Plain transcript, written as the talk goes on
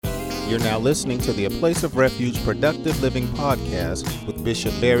You're now listening to the A Place of Refuge Productive Living podcast with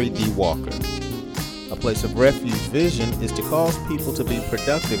Bishop Barry D. Walker. A Place of Refuge vision is to cause people to be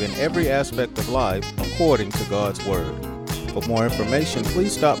productive in every aspect of life according to God's Word. For more information,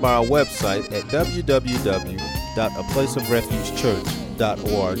 please stop by our website at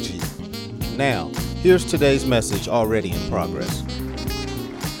www.aplaceofrefugechurch.org. Now, here's today's message already in progress.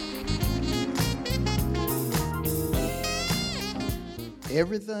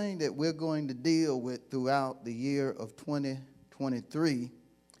 Everything that we're going to deal with throughout the year of 2023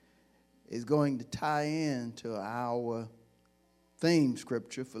 is going to tie into our theme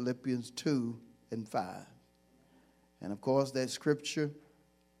scripture, Philippians 2 and 5. And of course, that scripture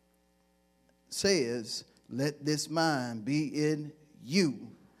says, "Let this mind be in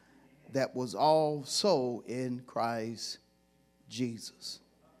you that was also in Christ Jesus."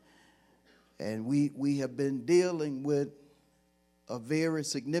 And we have been dealing with a very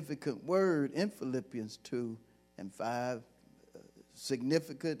significant word in Philippians 2 and 5.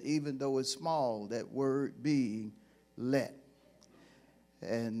 Significant even though it's small, that word being let.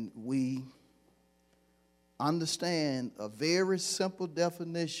 And we understand a very simple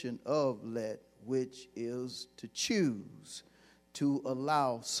definition of let, which is to choose to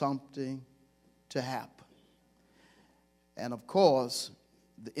allow something to happen. And of course,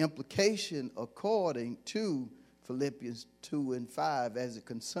 the implication according to Philippians 2 and 5 as it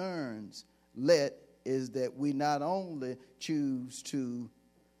concerns let is that we not only choose to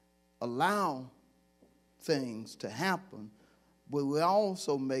allow things to happen, but we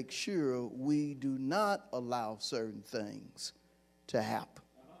also make sure we do not allow certain things to happen.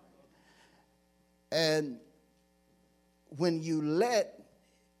 And when you let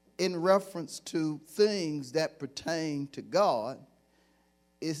in reference to things that pertain to God,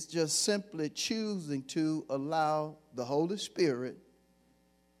 it's just simply choosing to allow the Holy Spirit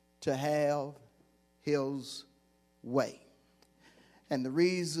to have His way. And the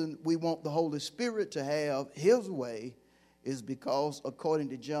reason we want the Holy Spirit to have His way is because, according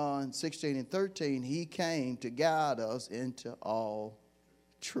to John 16 and 13, He came to guide us into all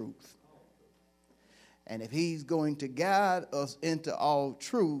truth. And if He's going to guide us into all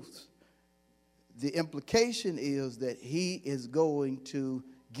truth, the implication is that He is going to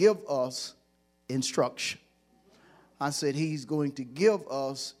give us instruction. I said He's going to give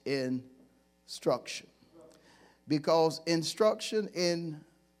us instruction. Because instruction in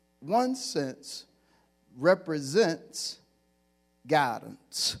one sense represents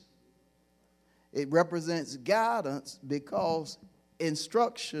guidance. It represents guidance because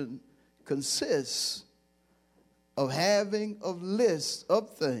instruction consists of having a list of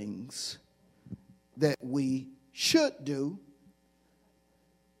things that we should do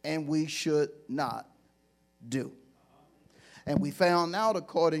and we should not do. And we found out,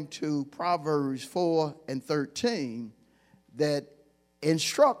 according to Proverbs 4 and 13, that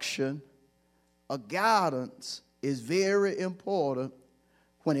instruction or guidance is very important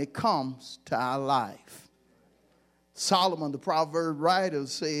when it comes to our life. Solomon, the proverb writer,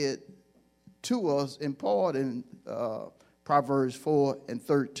 said to us in part in Proverbs 4 and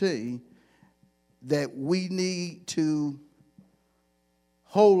 13 that we need to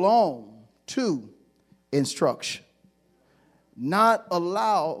hold on to instruction, not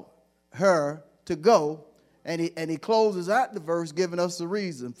allow her to go. And he closes out the verse giving us the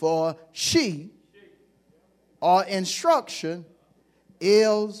reason. For she, or instruction,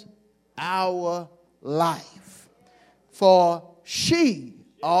 is our life. For she,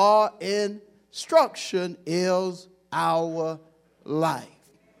 or instruction, is our life.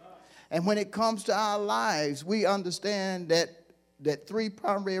 And when it comes to our lives, we understand that three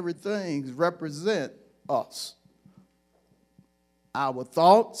primary things represent us: our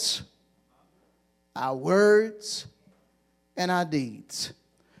thoughts, our words, and our deeds.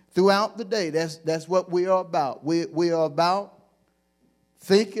 Throughout the day, that's what we are about. We are about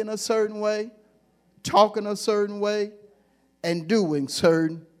thinking a certain way, talking a certain way, and doing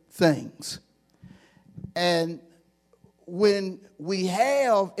certain things. And when we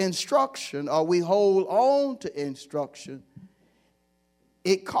have instruction, or we hold on to instruction,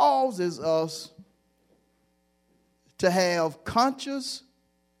 it causes us to have conscious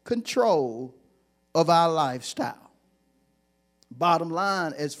control of our lifestyle. Bottom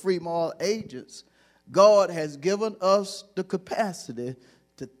line, as free moral agents, God has given us the capacity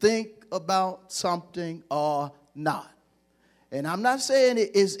to think about something or not. And I'm not saying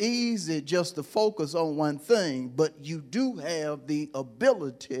it is easy just to focus on one thing, but you do have the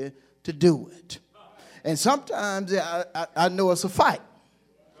ability to do it. And sometimes I know it's a fight.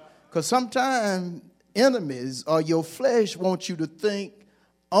 Because sometimes enemies or your flesh want you to think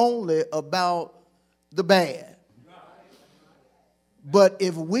only about the bad. But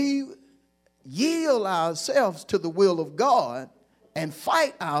if we yield ourselves to the will of God and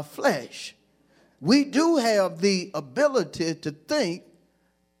fight our flesh, we do have the ability to think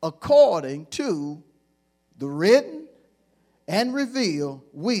according to the written and revealed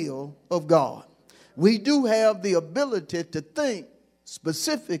will of God. We do have the ability to think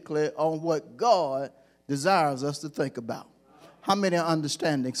specifically on what God desires us to think about. How many are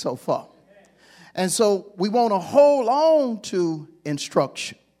understanding so far? And so we want to hold on to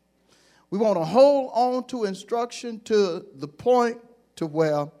instruction. We want to hold on to instruction to the point to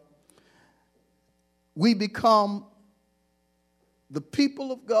where we become the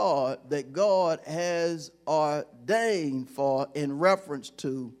people of God that God has ordained for in reference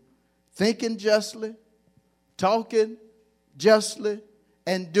to thinking justly, talking justly,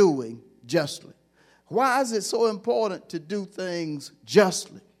 and doing justly. Why is it so important to do things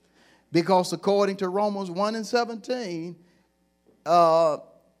justly? Because according to Romans 1:17,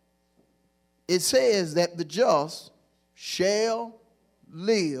 it says that the just shall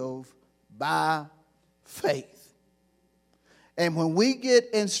live by faith. And when we get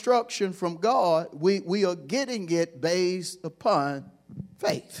instruction from God, we are getting it based upon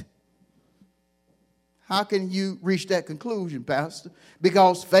faith. How can you reach that conclusion, Pastor?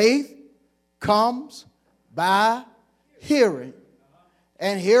 Because faith comes by hearing,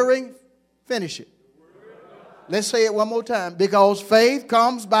 and hearing, finish it. Let's say it one more time. Because faith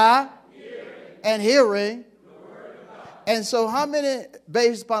comes by hearing, and hearing. And so how many,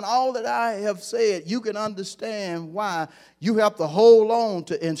 based upon all that I have said, you can understand why you have to hold on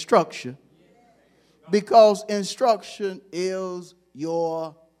to instruction? Because instruction is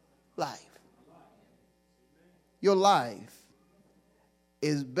your life. Your life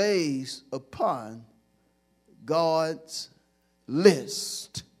is based upon God's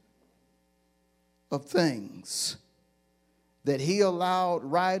list of things that He allowed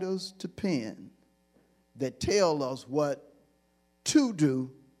writers to pen that tell us what to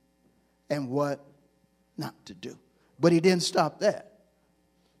do and what not to do. But He didn't stop that,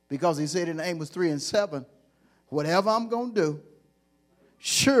 because He said in Amos 3:7, whatever I'm going to do,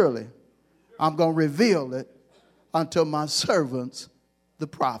 surely I'm going to reveal it unto my servants, the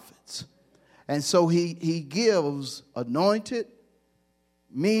prophets. And so he gives anointed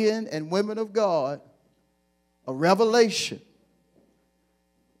men and women of God a revelation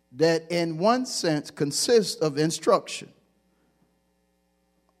that in one sense consists of instruction.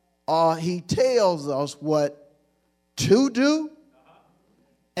 Or He tells us what to do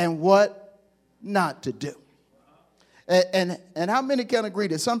and what not to do. And how many can agree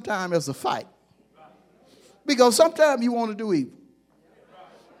that sometimes there's a fight? Because sometimes you want to do evil.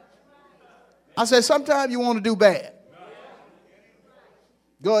 I said sometimes you want to do bad.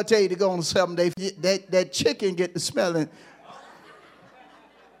 God tell you to go on a 7-day. That chicken get to smelling.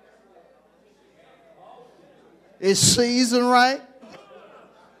 It's seasoned right.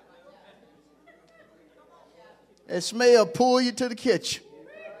 That smell pull you to the kitchen.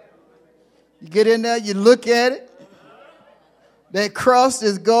 You get in there, you look at it. That crust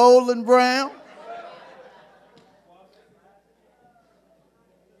is golden brown.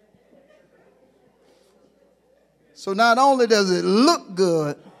 So not only does it look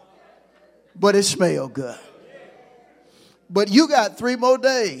good, but it smells good. But you got 3 more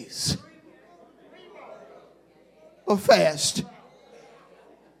days of fast.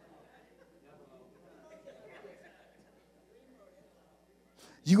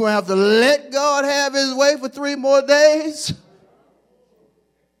 You're going to have to let God have His way for 3 more days.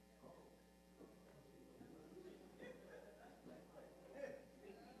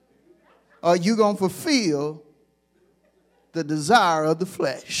 Or you going to fulfill the desire of the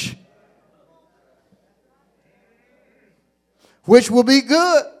flesh, which will be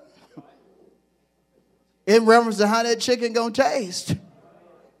good in reference to how that chicken going to taste.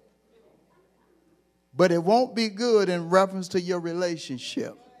 But it won't be good in reference to your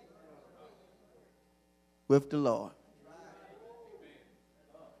relationship with the Lord.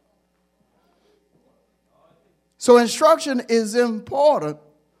 So instruction is important,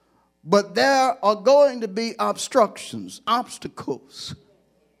 but there are going to be obstructions, obstacles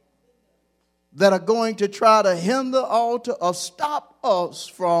that are going to try to hinder, alter, or stop us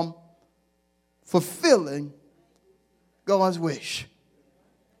from fulfilling God's wish.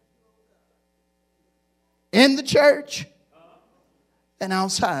 In the church and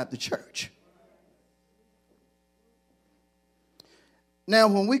outside the church. Now,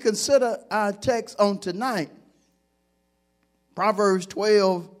 when we consider our text on tonight, Proverbs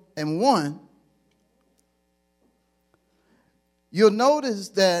 12:1, you'll notice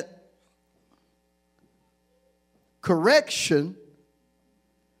that correction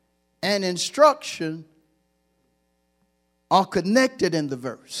and instruction are connected in the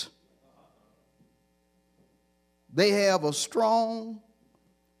verse. They have a strong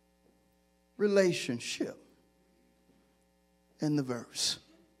relationship in the verse.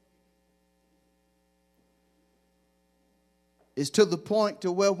 It's to the point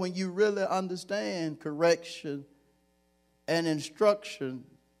to where when you really understand correction and instruction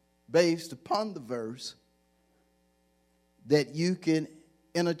based upon the verse, that you can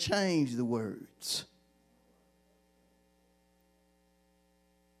interchange the words.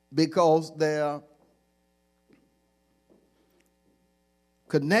 Because their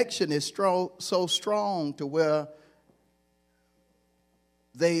connection is so strong to where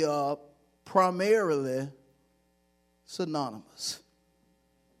they are primarily synonymous.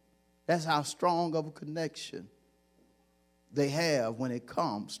 That's how strong of a connection they have when it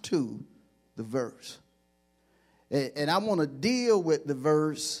comes to the verse. And I want to deal with the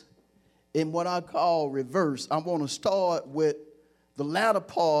verse in what I call reverse. I want to start with the latter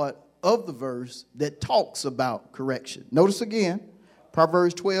part of the verse that talks about correction. Notice again,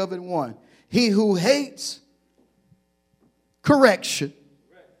 Proverbs 12:1. He who hates correction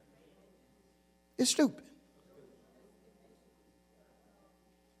is stupid.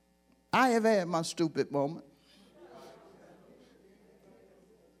 I have had my stupid moment.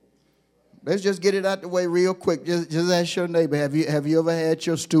 Let's just get it out the way real quick. Just ask your neighbor, have you ever had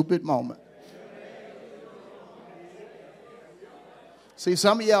your stupid moment? See,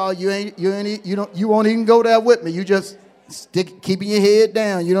 some of y'all, you won't even go there with me. You just keeping your head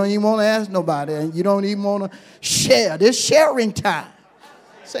down. You don't even want to ask nobody, and you don't even want to share. This sharing time.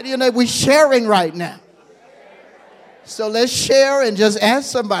 Say to your neighbor, we're sharing right now. So let's share and just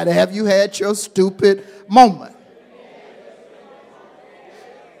ask somebody, have you had your stupid moment?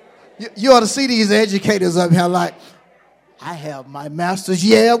 You ought to see these educators up here like, I have my master's.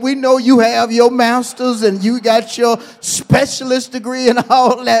 Yeah, we know you have your master's and you got your specialist degree and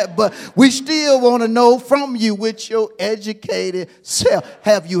all that, but we still want to know from you with your educated self,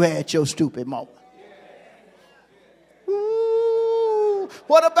 have you had your stupid moment? Ooh,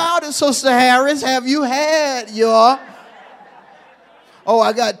 what about it, Sister Harris? Have you had your... Oh,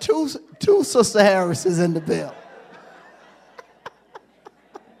 I got two Sister Harrises in the bill.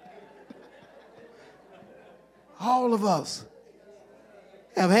 All of us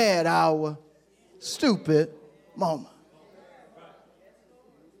have had our stupid moment.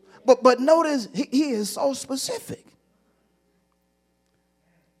 But notice he is so specific.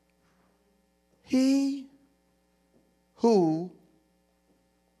 He who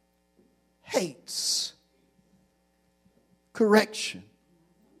hates correction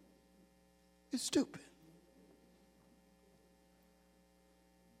is stupid.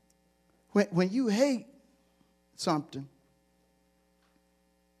 When you hate something,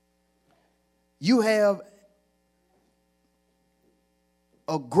 you have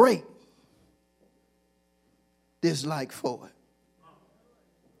a great dislike for it.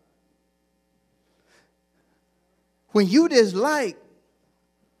 When you dislike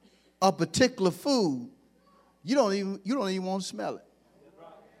a particular food, you don't even want to smell it.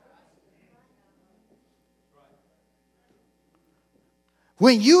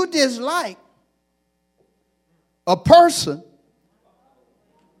 When you dislike a person,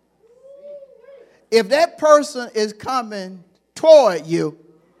 if that person is coming toward you,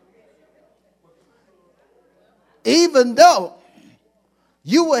 even though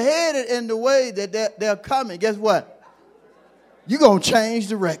you were headed in the way that they're coming, guess what? You're going to change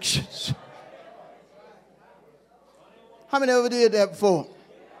directions. How many ever did that before?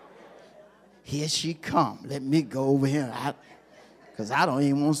 Here she come. Let me go over here. Because I don't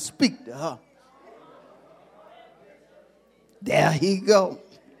even want to speak to her. There he go.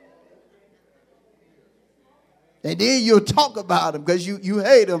 And then you'll talk about him because you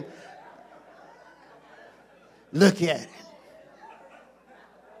hate him. Look at it.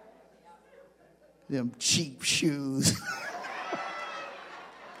 Them cheap shoes.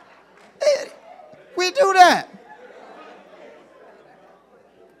 We do that.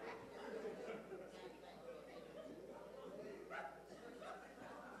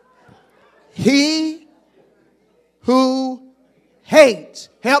 He who hates,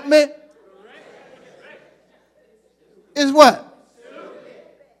 help me, is what?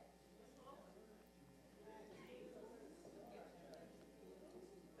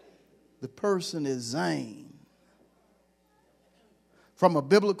 The person is vain. From a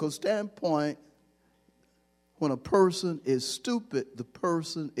biblical standpoint, when a person is stupid, the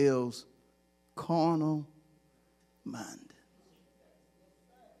person is carnal minded.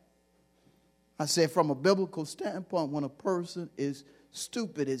 I said from a biblical standpoint, when a person is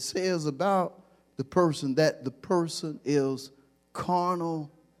stupid, it says about the person that the person is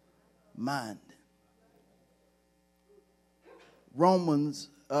carnal minded.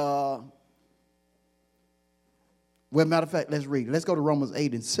 Romans, well, matter of fact, let's read it. Let's go to Romans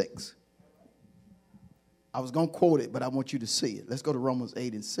 8 and 6. I was going to quote it, but I want you to see it. Let's go to Romans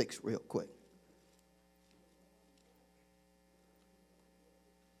 8 and 6 real quick.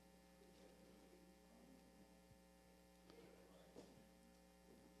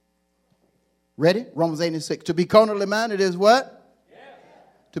 Ready? Romans 8 and 6. To be carnally minded is what? Yeah.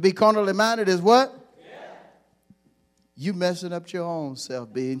 To be carnally minded is what? Yeah. You messing up your own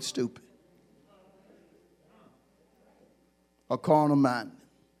self being stupid. Or carnal minded.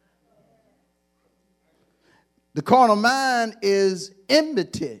 The carnal mind is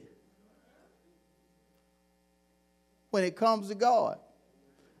enmity when it comes to God.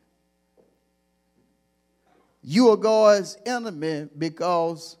 You are God's enemy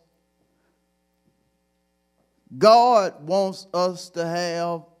because God wants us to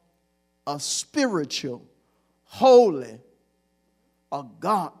have a spiritual, holy, a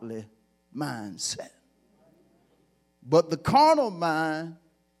godly mindset. But the carnal mind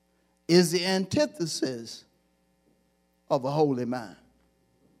is the antithesis of a holy mind.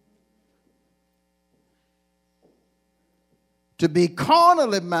 To be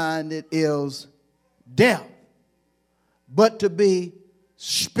carnally minded is death, but to be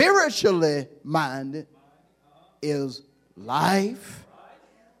spiritually minded is life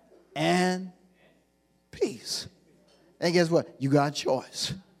and peace. And guess what? You got a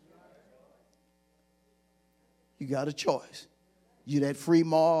choice. You got a choice. You that free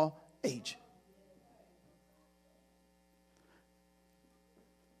moral agent.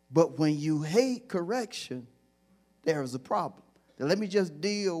 But when you hate correction, there is a problem. Now let me just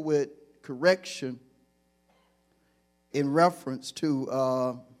deal with correction in reference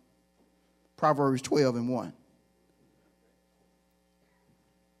to Proverbs 12 and 1.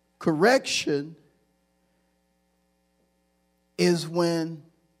 Correction is when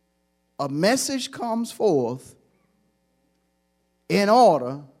a message comes forth in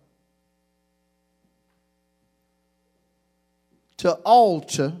order to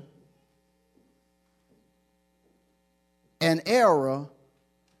alter an error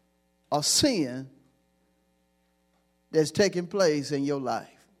or sin that's taking place in your life.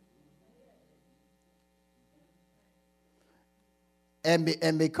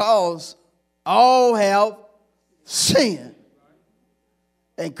 And because all have sinned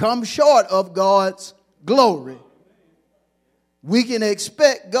and come short of God's glory, we can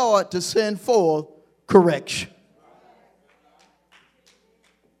expect God to send forth correction.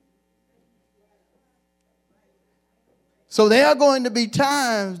 So there are going to be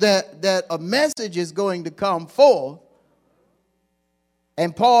times that a message is going to come forth,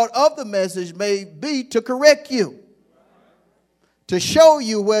 and part of the message may be to correct you, to show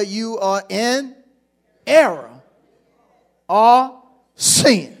you where you are in error or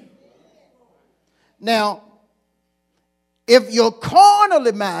sin. Now, if you're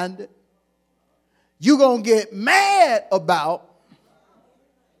carnally minded, you're going to get mad about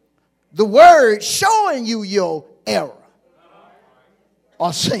the word showing you your error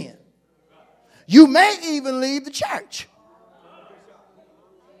or sin. You may even leave the church.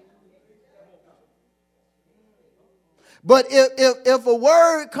 But if a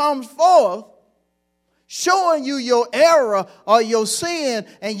word comes forth showing you your error or your sin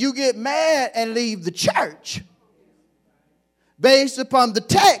and you get mad and leave the church, based upon the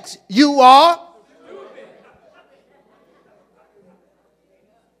text, you are stupid.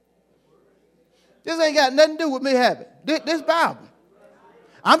 This ain't got nothing to do with me having this Bible.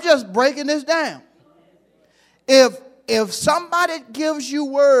 I'm just breaking this down. If somebody gives you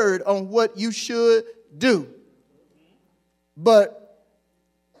word on what you should do, but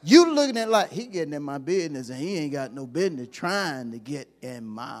you looking at it like he getting in my business and he ain't got no business trying to get in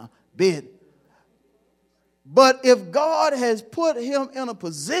my business. But if God has put him in a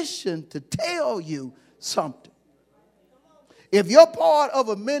position to tell you something, if you're part of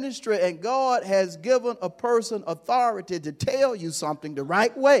a ministry and God has given a person authority to tell you something the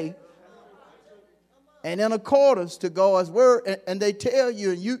right way and in accordance to God's word, and they tell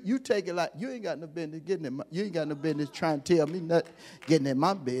you and you take it like you ain't got no business getting in you ain't got no business trying to tell me nothing getting in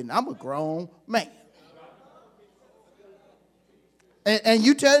my business. I'm a grown man. And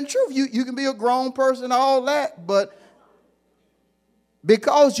you tell the truth. You can be a grown person, all that, but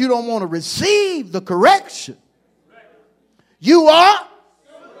because you don't want to receive the correction, you are.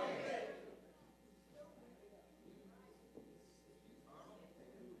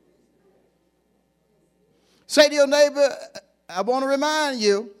 Say to your neighbor, I want to remind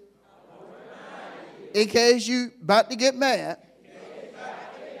you, in case you about to get mad,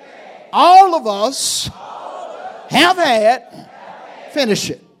 all of us have had, finish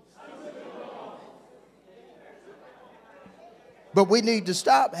it. But we need to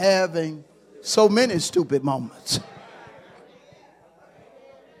stop having so many stupid moments.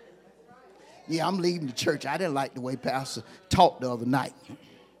 Yeah, I'm leaving the church. I didn't like the way Pastor talked the other night.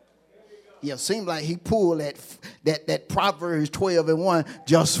 Yeah, seemed like he pulled that Proverbs 12:1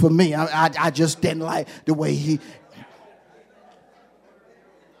 just for me. I just didn't like the way he.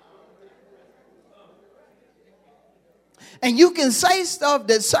 And you can say stuff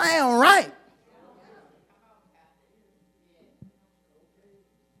that sound right.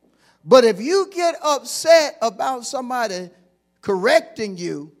 But if you get upset about somebody correcting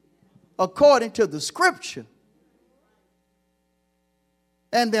you according to the scripture,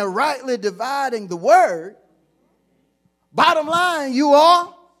 and they're rightly dividing the word, bottom line, you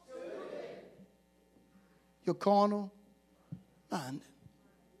are your carnal minded.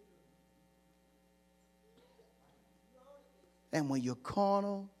 And when you're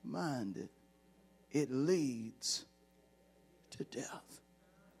carnal minded, it leads to death.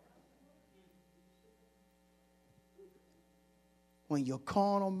 When you're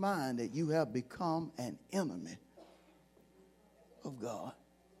carnal minded, you have become an enemy of God.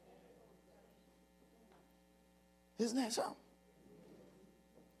 Isn't that something?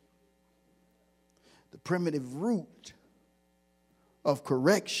 The primitive root of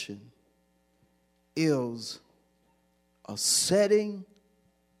correction is a setting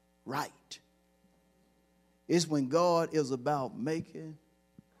right. It's when God is about making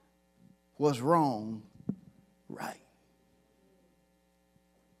what's wrong right.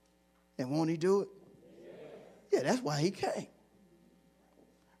 And won't he do it? Yeah, that's why he came.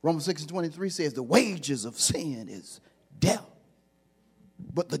 Romans 6:23 says the wages of sin is death,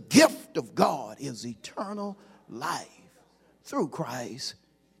 but the gift of God is eternal life through Christ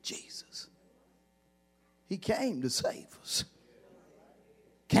Jesus. He came to save us,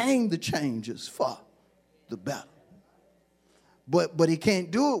 came to change us for the better. But he can't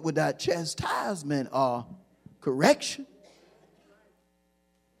do it without chastisement or correction.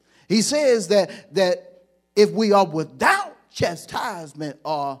 He says that if we are without chastisement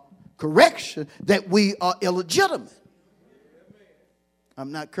or correction, that we are illegitimate.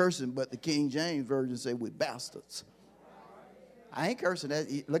 I'm not cursing, but the King James Version say we're bastards. I ain't cursing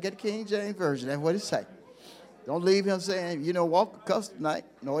that. Look at the King James Version. That's what it say. Don't leave him saying, Walker cussed tonight.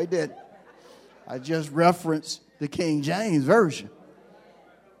 No, he didn't. I just referenced the King James Version.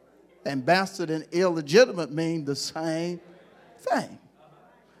 And bastard and illegitimate mean the same thing.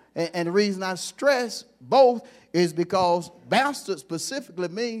 And the reason I stress both is because bastard specifically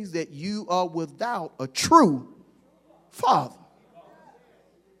means that you are without a true father.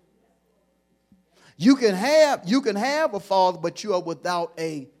 You can have a father, but you are without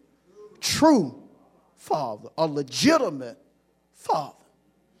a true father, a legitimate father.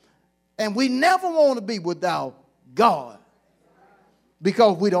 And we never want to be without God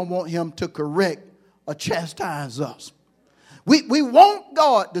because we don't want him to correct or chastise us. We want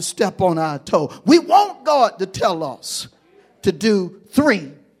God to step on our toe. We want God to tell us to do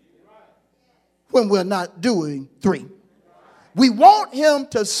 3 when we're not doing 3. We want him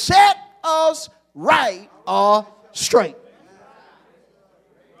to set us right or straight.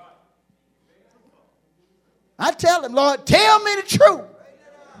 I tell him, Lord, tell me the truth,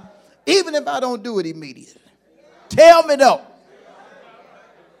 even if I don't do it immediately. Tell me though.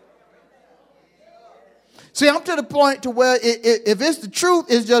 See, I'm to the point to where if it's the truth,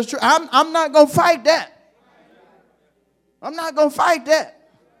 it's just true. I'm not going to fight that. I'm not going to fight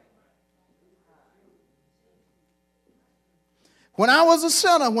that. When I was a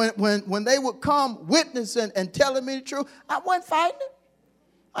sinner, when they would come witnessing and telling me the truth, I wasn't fighting it.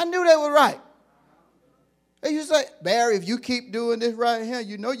 I knew they were right. They used to say, Barry, if you keep doing this right here,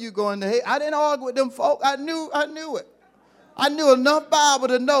 you're going to hell. I didn't argue with them folk. I knew it. I knew enough Bible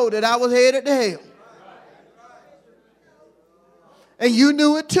to know that I was headed to hell. And you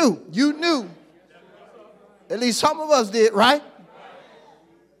knew it too. You knew. At least some of us did, right?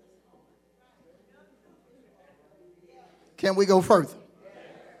 Can we go further?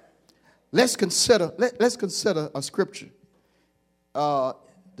 Let's consider a scripture to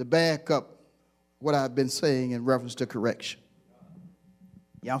back up what I've been saying in reference to correction.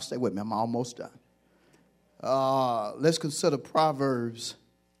 Y'all stay with me. I'm almost done. Let's consider Proverbs.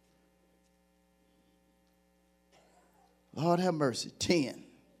 Lord have mercy, 10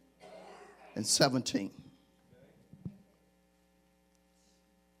 and 17.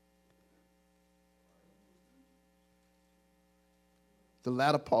 the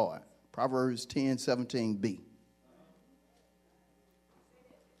latter part, Proverbs 10:17b.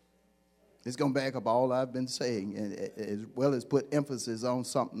 It's going to back up all I've been saying, and as well as put emphasis on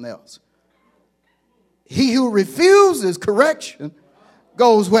something else. He who refuses correction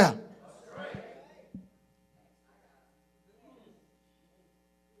goes well.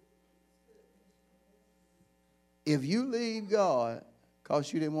 If you leave God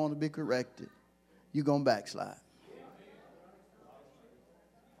because you didn't want to be corrected, you're going to backslide.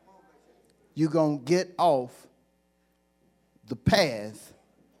 You're going to get off the path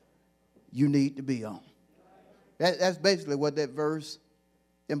you need to be on. That's basically what that verse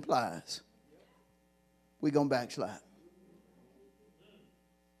implies. We're going to backslide.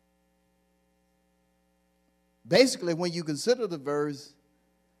 Basically, when you consider the verse,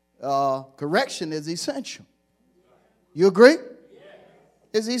 correction is essential. You agree?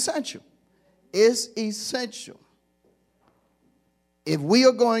 It's essential. It's essential. If we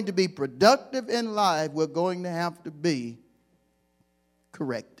are going to be productive in life, we're going to have to be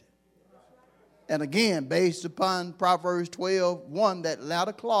corrected. And again, based upon Proverbs 12:1, that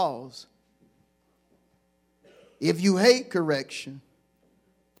latter clause, if you hate correction,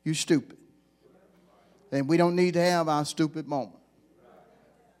 you're stupid. And we don't need to have our stupid moment.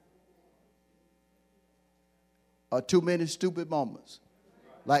 Or too many stupid moments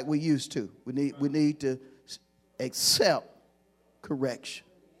like we used to. We need to accept correction.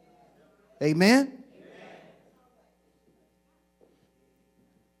 Amen?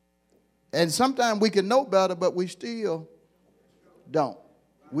 And sometimes we can know better, but we still don't.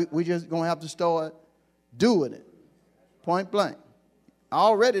 We just going to have to start doing it. Point blank. I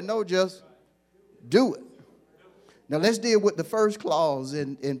already know, just do it. Now let's deal with the first clause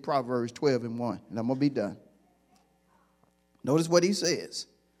in Proverbs 12:1, and I'm going to be done. Notice what he says.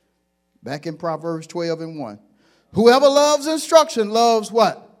 Back in Proverbs 12:1. Whoever loves instruction loves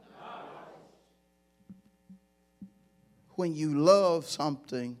what? When you love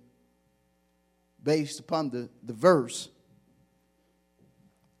something based upon the verse,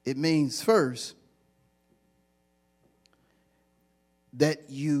 it means first that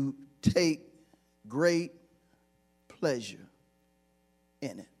you take great pleasure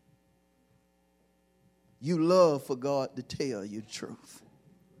in it. You love for God to tell you the truth.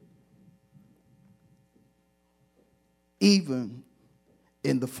 Even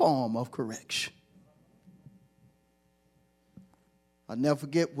in the form of correction. I'll never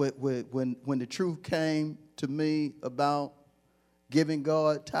forget when the truth came to me about giving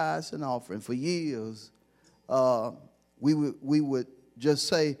God tithes and offering. For years, we would just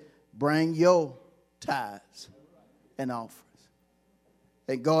say, bring your tithes and offerings.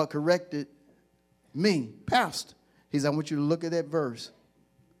 And God corrected me, pastor. He said, I want you to look at that verse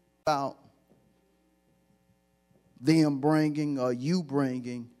about them bringing or you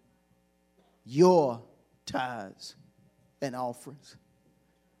bringing your tithes and offerings.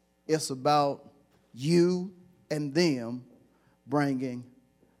 It's about you and them bringing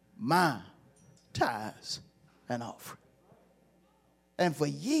my tithes and offerings. And for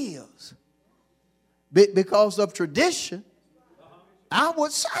years, because of tradition, I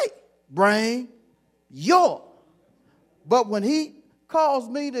would say, bring your. But when he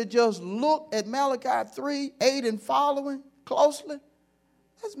caused me to just look at Malachi 3:8 and following closely,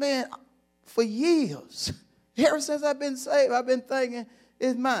 that's man, for years, ever since I've been saved, I've been thinking,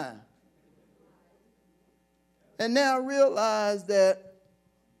 it's mine. And now I realize that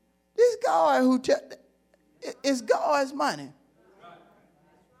this guy it's God's money.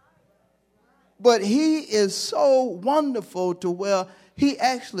 But he is so wonderful to where he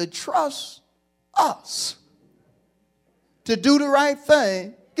actually trusts us to do the right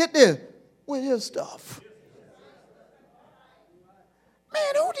thing. Get this, with his stuff. Man,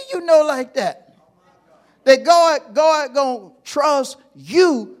 who do you know like that? That God gonna trust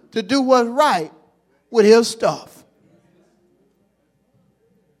you to do what's right with his stuff.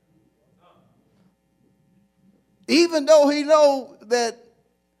 Even though he knows that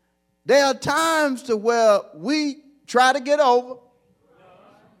there are times to where we try to get over.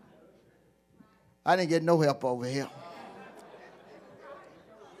 I didn't get no help over here.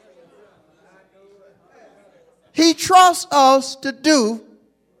 He trusts us to do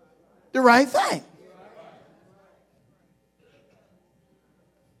the right thing.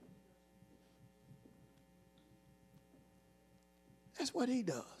 That's what he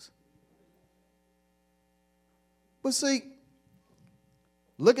does. But see,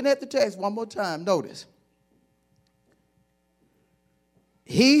 looking at the text one more time, notice.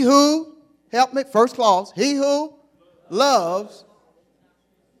 He who, help me, first clause, he who loves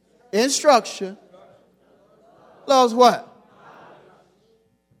instruction loves what?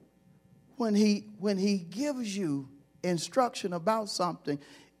 when he gives you instruction about something,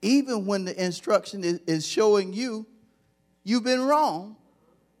 even when the instruction is showing you've been wrong,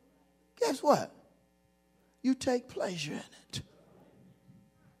 guess what? You take pleasure in it.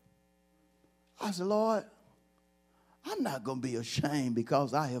 I said, Lord, I'm not going to be ashamed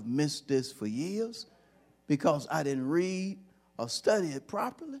because I have missed this for years, because I didn't read or study it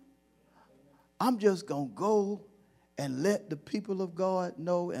properly. I'm just going to go and let the people of God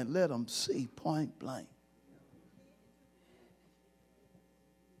know and let them see point blank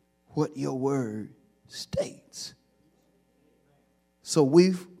what your word states. So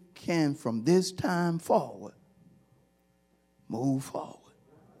we can, from this time forward, move forward.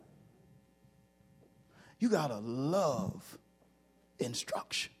 You got to love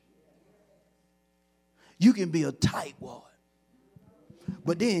instruction. You can be a tightwad,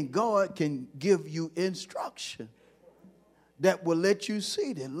 but then God can give you instruction that will let you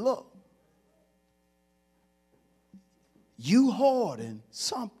see that, look, you hoarding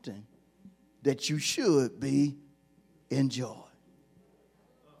something that you should be enjoying.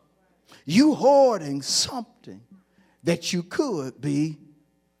 You hoarding something that you could be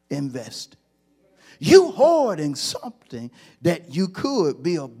investing. You hoarding something that you could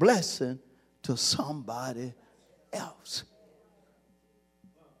be a blessing to somebody else.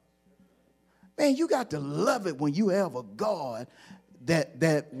 Man, you got to love it when you have a God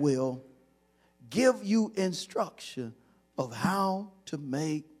that will give you instruction of how to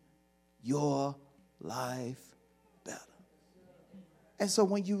make your life better. And so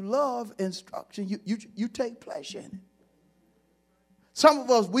when you love instruction, you take pleasure in it. Some of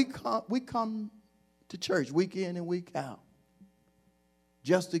us, we come to church week in and week out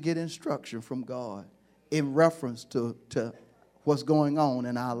just to get instruction from God in reference to what's going on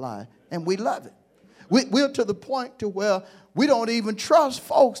in our life. And we love it. We're to the point to where we don't even trust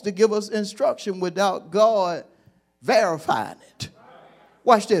folks to give us instruction without God verifying it.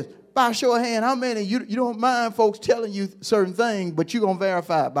 Watch this. By a show of hand, how many you don't mind folks telling you certain things, but you're going to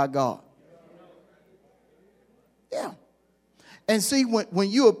verify it by God? Yeah. And see, when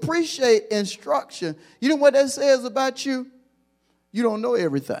you appreciate instruction, you know what that says about you? You don't know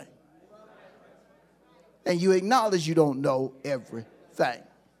everything. And you acknowledge you don't know everything.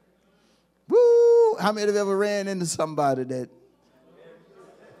 Woo! How many have ever ran into somebody that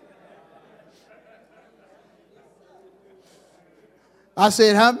I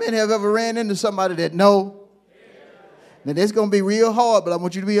said, how many have ever ran into somebody that know? Now, that's going to be real hard, but I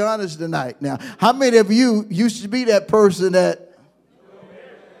want you to be honest tonight. Now, how many of you used to be that person that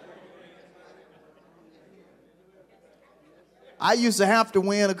I used to have to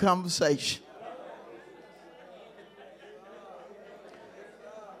win a conversation?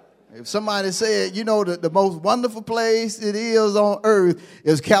 If somebody said, you know, the most wonderful place it is on earth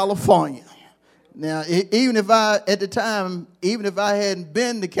is California. Now, even if I hadn't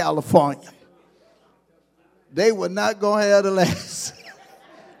been to California, they were not going to have the last.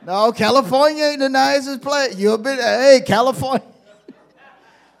 No, California ain't the nicest place. You've been, hey, California.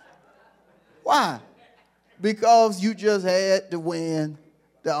 Why? Because you just had to win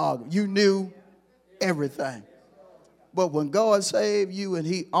the argument. You knew everything. But when God saved you and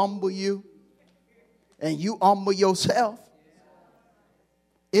he humbled you and you humble yourself,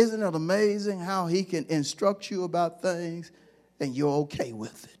 isn't it amazing how he can instruct you about things and you're okay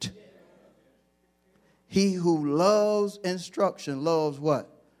with it? He who loves instruction loves what?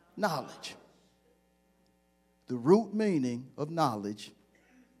 Knowledge. The root meaning of knowledge,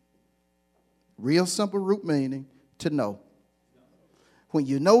 real simple root meaning, to know. When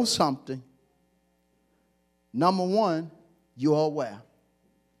you know something, number one, you're aware.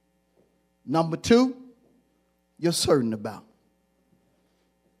 Number two, you're certain about.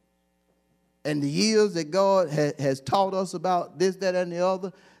 And the years that God has taught us about this, that, and the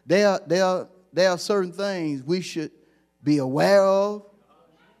other, there are certain things we should be aware of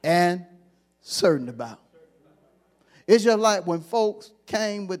and certain about. It's just like when folks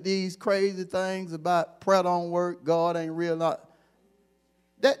came with these crazy things about prayer don't work, God ain't real.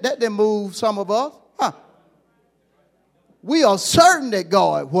 That didn't move some of us. Huh? We are certain that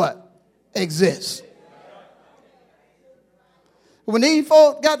God, what? Exists. When these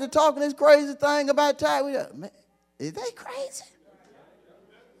folks got to talking this crazy thing about tithe, we thought, man, is they crazy?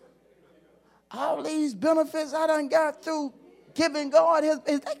 All these benefits I done got through giving God, is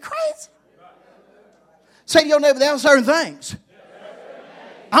they crazy? Say to your neighbor, there are certain things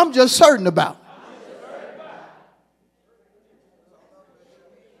I'm just certain about.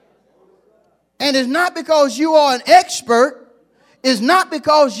 And it's not because you are an expert. It's not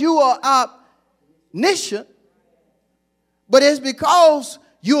because you are omniscient. But it's because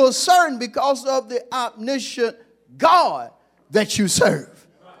You are certain because of the omniscient God that you serve.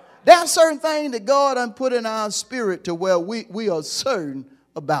 There are certain things that God done put in our spirit to where we are certain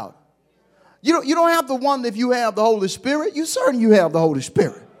about. You don't have to wonder if you have the Holy Spirit. You're certain you have the Holy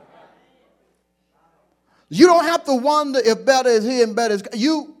Spirit. You don't have to wonder if better is here and better is coming.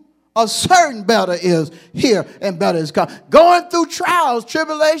 You are certain better is here and better is coming. Going through trials,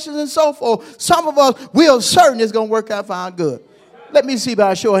 tribulations, and so forth, some of us, we are certain it's going to work out for our good. Let me see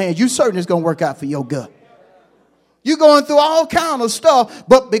by a show of hands. You're certain it's going to work out for your good. You're going through all kind of stuff,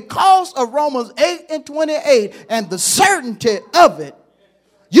 but because of Romans 8:28 and the certainty of it,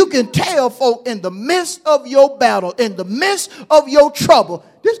 you can tell folk in the midst of your battle, in the midst of your trouble,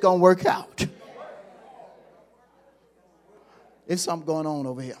 this is going to work out. There's something going on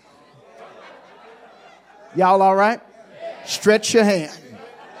over here. Y'all all right? Stretch your hand.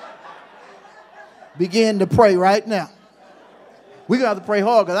 Begin to pray right now. We're going to have to pray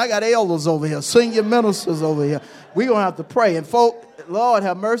hard because I got elders over here, senior ministers over here. We're going to have to pray. And folk, Lord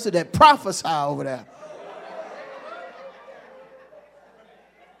have mercy, that prophesy over there,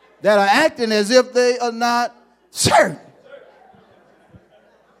 that are acting as if they are not certain.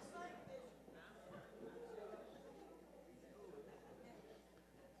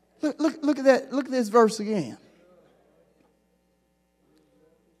 Look at that. Look at this verse again.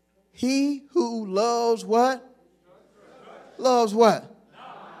 He who loves what? Loves what?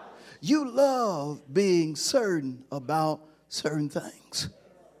 You love being certain about certain things.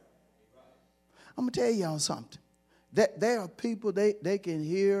 I'm going to tell y'all something. There are people, they can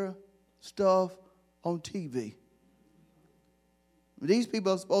hear stuff on TV. These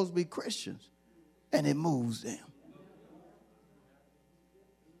people are supposed to be Christians, and it moves them.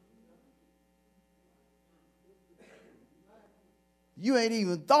 You ain't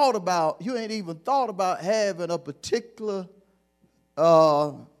even thought about having a particular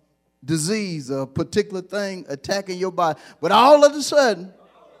disease, a particular thing attacking your body. But all of a sudden,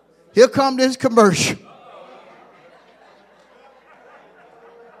 here come this commercial.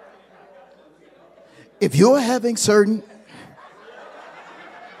 If you're having certain,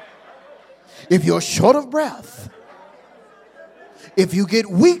 if you're short of breath, if you get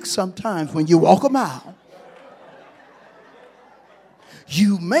weak sometimes when you walk a mile,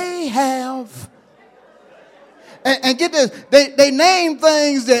 you may have, and get this, they name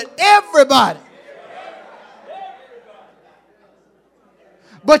things that everybody,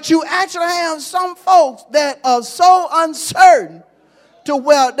 but you actually have some folks that are so uncertain to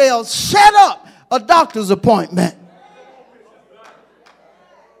where they'll set up a doctor's appointment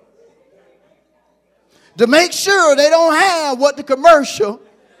to make sure they don't have what the commercial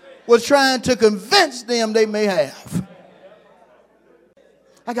was trying to convince them they may have.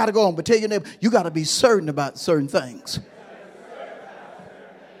 I got to go on, but tell your neighbor, you got to be certain about certain things.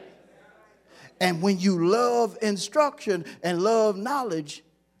 And when you love instruction and love knowledge,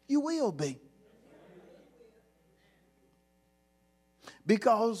 you will be.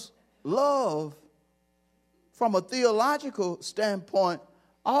 Because love, from a theological standpoint,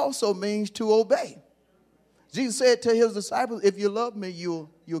 also means to obey. Jesus said to his disciples, if you love me, you'll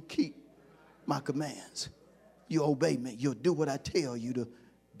keep my commands. You obey me. You'll do what I tell you to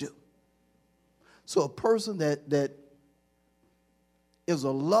do. So a person that is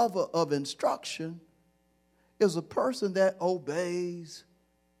a lover of instruction is a person that obeys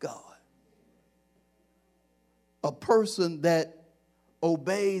God. A person that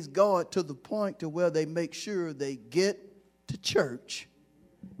obeys God to the point to where they make sure they get to church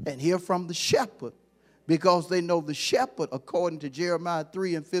and hear from the shepherd, because they know the shepherd, according to Jeremiah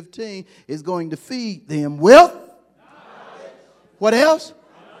 3:15, is going to feed them with what else?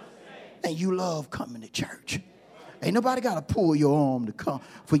 And you love coming to church. Ain't nobody got to pull your arm to come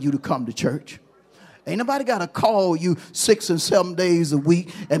for you to come to church. Ain't nobody got to call you 6 and 7 days a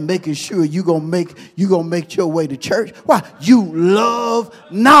week and making sure you're gonna make your way to church. Why? You love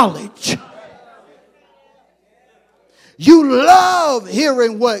knowledge. You love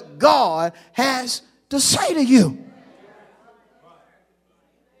hearing what God has to say to you.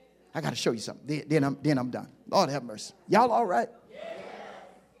 I got to show you something. Then I'm done. Lord have mercy. Y'all all right?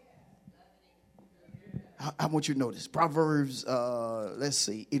 I want you to notice Proverbs,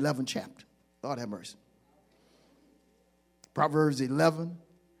 11th chapter. Lord have mercy. Proverbs 11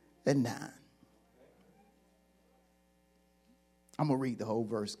 and 9. I'm going to read the whole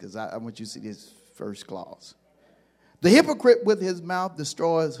verse because I want you to see this first clause. The hypocrite with his mouth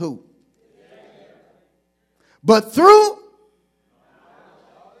destroys who? But through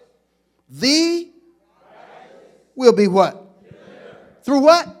thee will be what? Through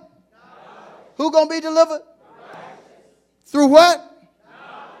what? Who going to be delivered? Through what?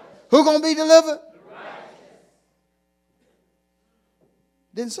 Who going to be delivered?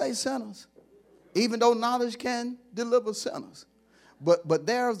 Didn't say sinners. Even though knowledge can deliver sinners. But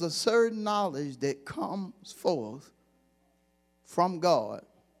there's a certain knowledge that comes forth from God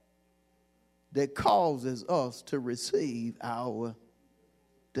that causes us to receive our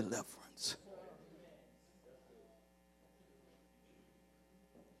deliverance.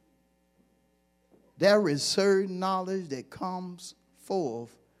 There is certain knowledge that comes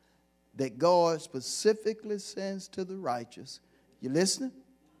forth that God specifically sends to the righteous. You listening?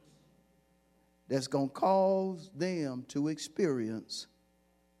 That's going to cause them to experience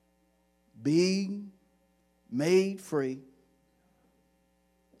being made free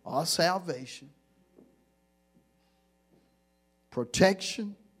or salvation,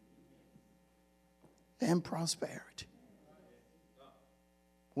 protection, and prosperity.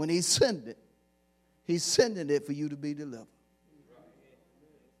 When he's sending it for you to be delivered.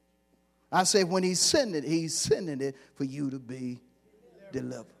 I say when he's sending it for you to be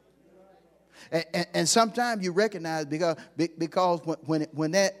delivered. And sometimes you recognize because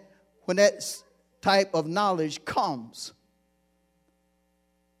when that type of knowledge comes,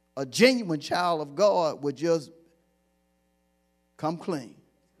 a genuine child of God would just come clean.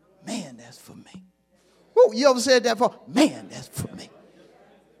 Man, that's for me. Whoa, you ever said that before? Man, that's for me.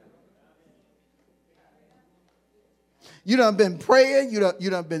 You done been praying, you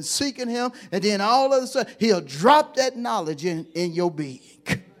done been seeking him, and then all of a sudden he'll drop that knowledge in your being.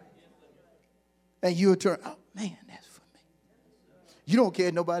 And you'll turn, oh man, that's for me. You don't care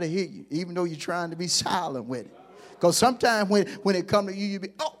if nobody hear you, even though you're trying to be silent with it. Because sometimes when it comes to you, you be,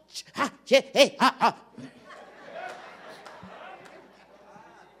 oh, hey,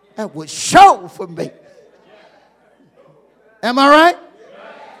 That was show for me. Am I right?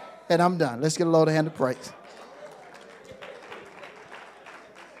 And I'm done. Let's get a Lord a hand of praise.